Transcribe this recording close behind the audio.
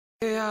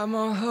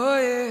Amo,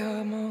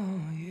 yeah, amo,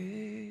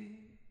 yeah.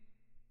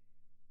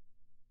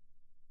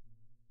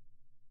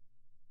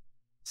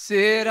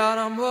 Sit on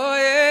amo,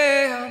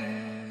 yeah, amo,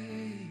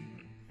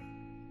 yeah.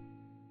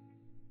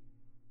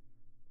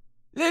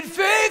 Let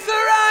faith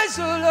arise,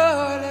 oh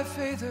Lord, let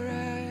faith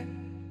arise.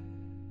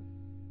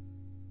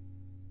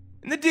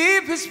 In the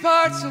deepest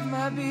parts of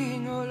my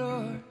being, oh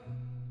Lord.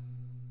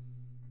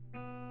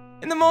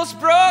 In the most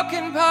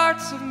broken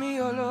parts of me,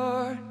 oh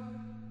Lord.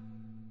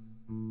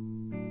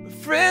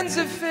 Friends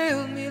have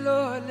failed me,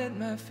 Lord, let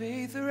my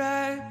faith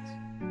arise.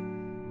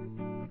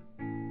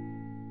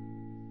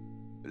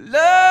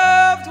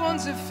 Loved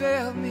ones have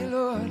failed me,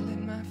 Lord,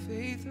 let my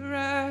faith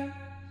arise.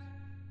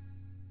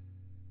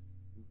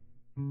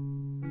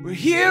 Where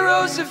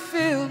heroes have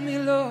failed me,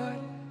 Lord,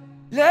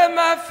 let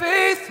my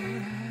faith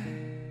arise.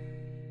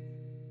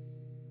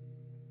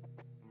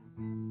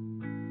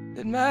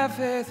 Let my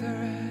faith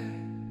arise.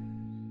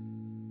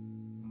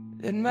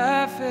 Let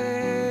my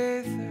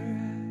faith arise.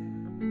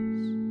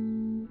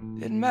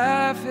 Let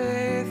my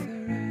faith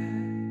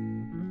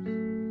arise.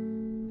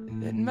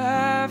 Let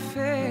my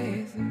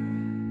faith arise.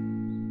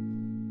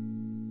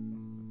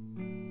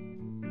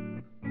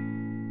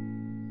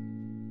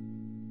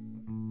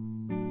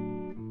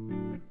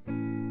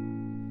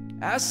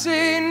 I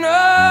say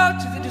no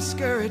to the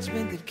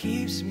discouragement that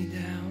keeps me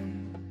down.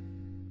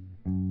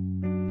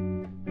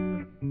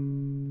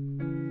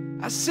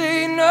 I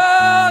say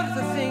no to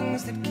the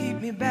things that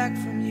keep me back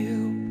from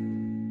you.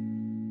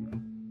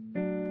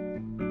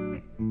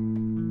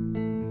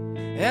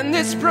 And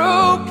this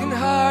broken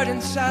heart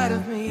inside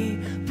of me,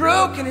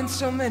 broken in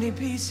so many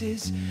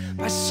pieces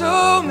by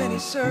so many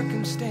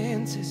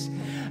circumstances,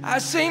 I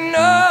say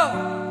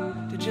no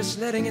to just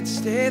letting it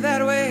stay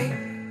that way.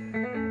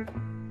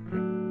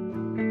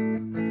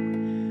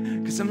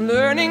 'Cause I'm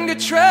learning to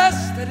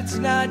trust that it's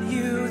not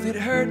you that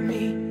hurt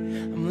me.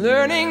 I'm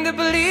learning to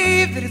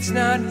believe that it's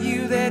not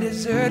you that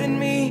is hurting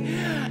me.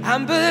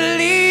 I'm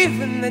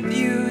believing that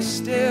you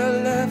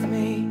still love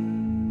me.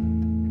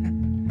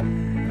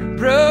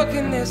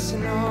 Brokenness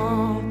and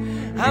all,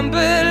 I'm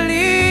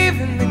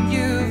believing that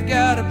you've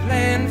got a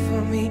plan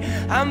for me.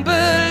 I'm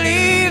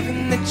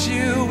believing that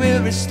you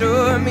will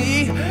restore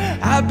me.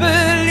 I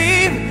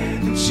believe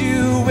that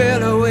you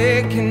will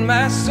awaken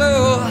my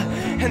soul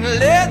and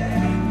let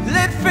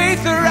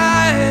faith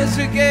arise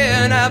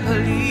again. I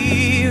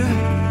believe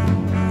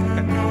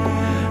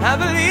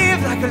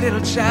like a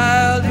little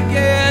child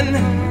again.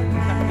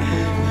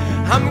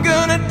 I'm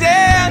gonna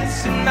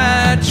dance in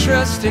my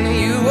trust in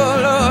you, oh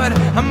Lord.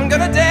 I'm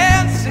gonna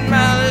dance in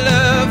my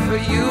love for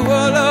you,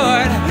 oh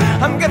Lord.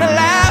 I'm gonna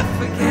laugh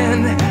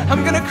again.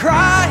 I'm gonna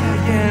cry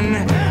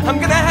again. I'm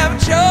gonna have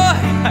joy,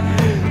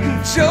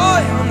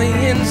 joy on the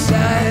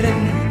inside.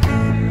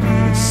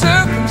 And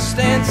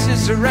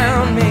circumstances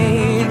around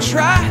me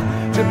try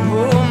to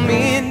pull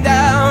me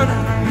down,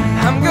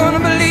 I'm gonna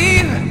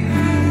believe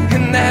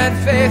in that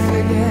faith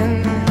again.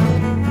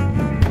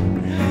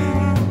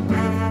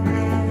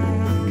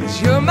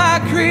 You're my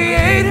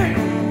creator,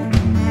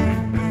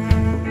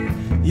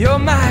 you're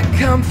my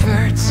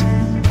comfort,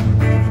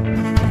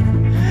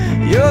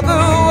 you're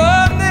the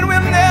one that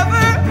will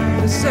never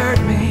desert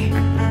me.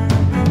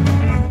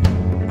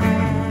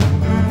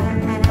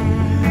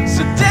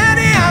 So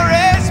Daddy, I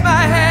raise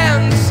my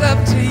hands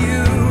up to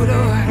you,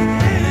 Lord.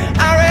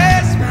 I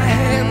raise my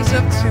hands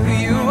up to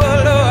you, oh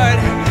Lord.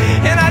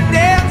 And I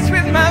dance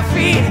with my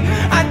feet,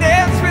 I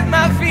dance with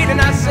my feet, and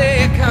I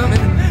say, come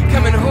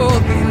and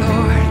hold me,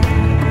 Lord.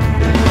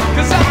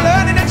 'Cause I'm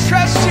learning to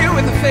trust you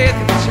with the faith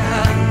of a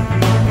child.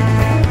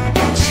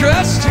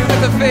 Trust you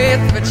with the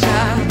faith of a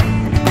child.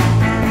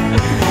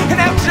 And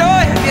have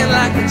joy again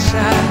like a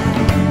child.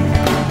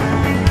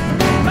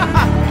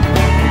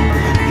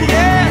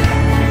 Yeah.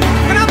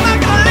 And I'm not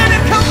gonna let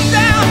it come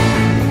down.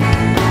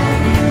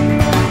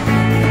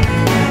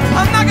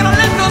 I'm not gonna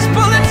let those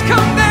bullets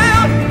come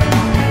down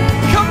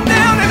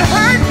and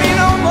hurt me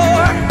no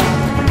more.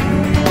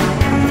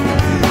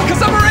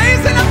 'Cause I'm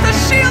raising up the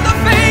shield of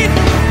faith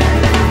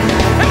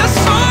and the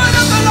sword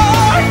of the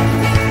Lord.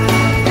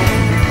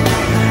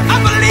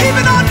 I'm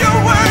believing on your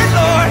word,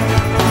 Lord.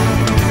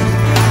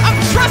 I'm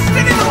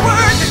trusting in the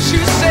word that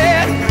you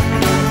said.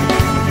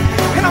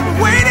 And I'm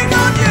waiting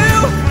on you.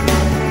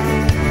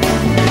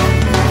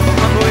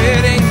 I'm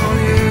waiting on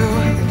you.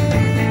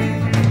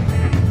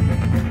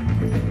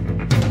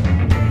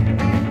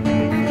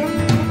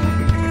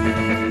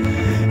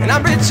 And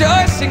I'm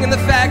rejoicing in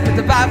the fact that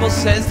the Bible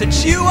says that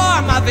you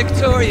are my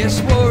victorious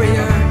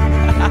warrior.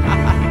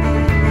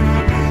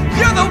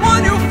 You're the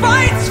one who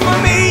fights for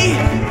me.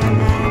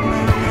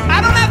 I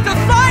don't have to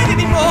fight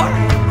anymore.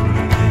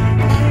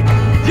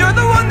 You're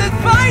the one that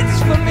fights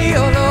for me,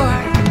 oh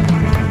Lord.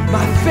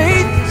 My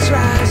faith is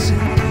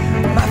rising.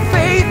 My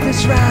faith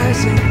is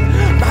rising.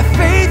 My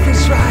faith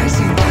is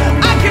rising.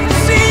 I can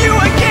see you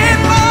again,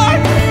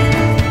 Lord.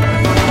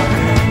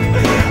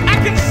 I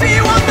can see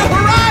you on the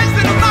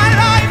horizon of my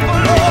life, oh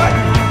Lord.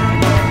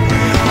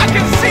 I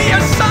can see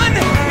your sun.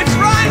 It's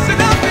rising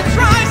up. It's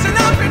rising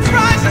up. It's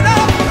rising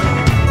up.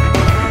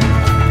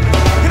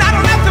 And I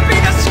don't have to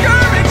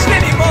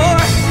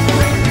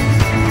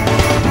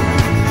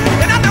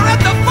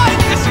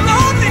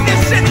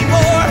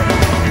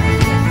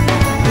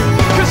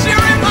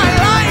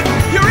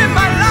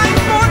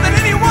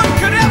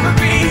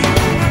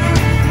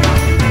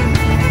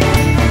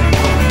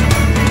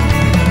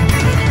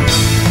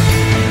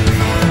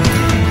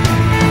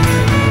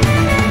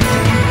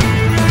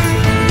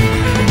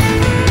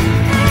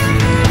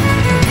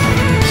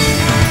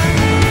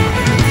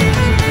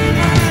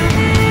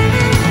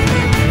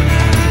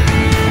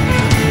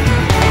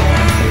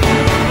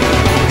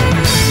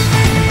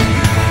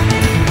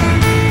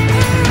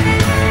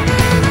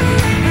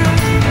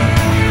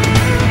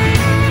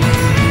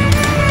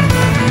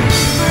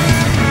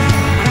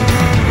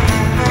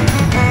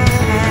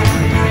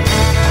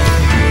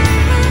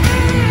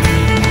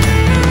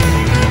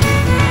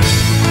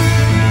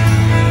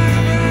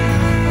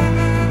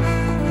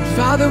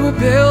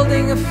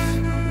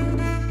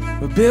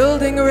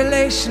building a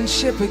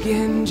relationship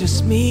again,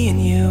 just me and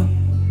you.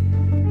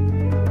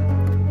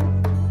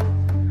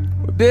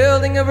 We're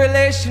building a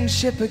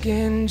relationship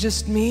again,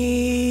 just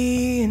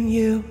me and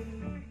you.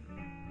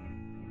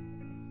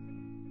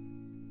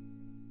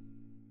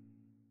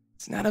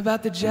 It's not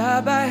about the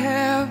job I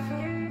have.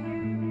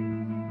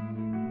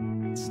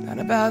 It's not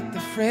about the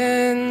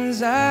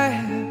friends I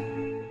have.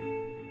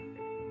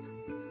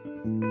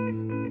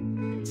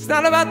 It's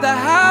not about the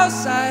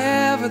house I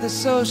have or the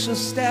social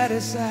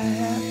status I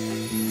have.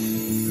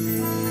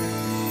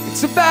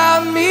 It's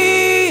about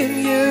me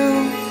and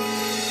you.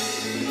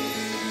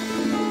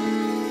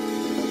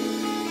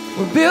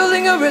 We're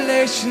building a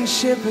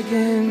relationship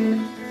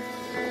again,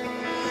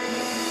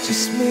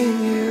 just me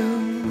and you.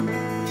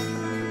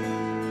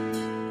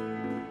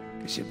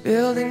 'Cause you're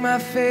building my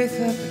faith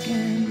up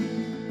again.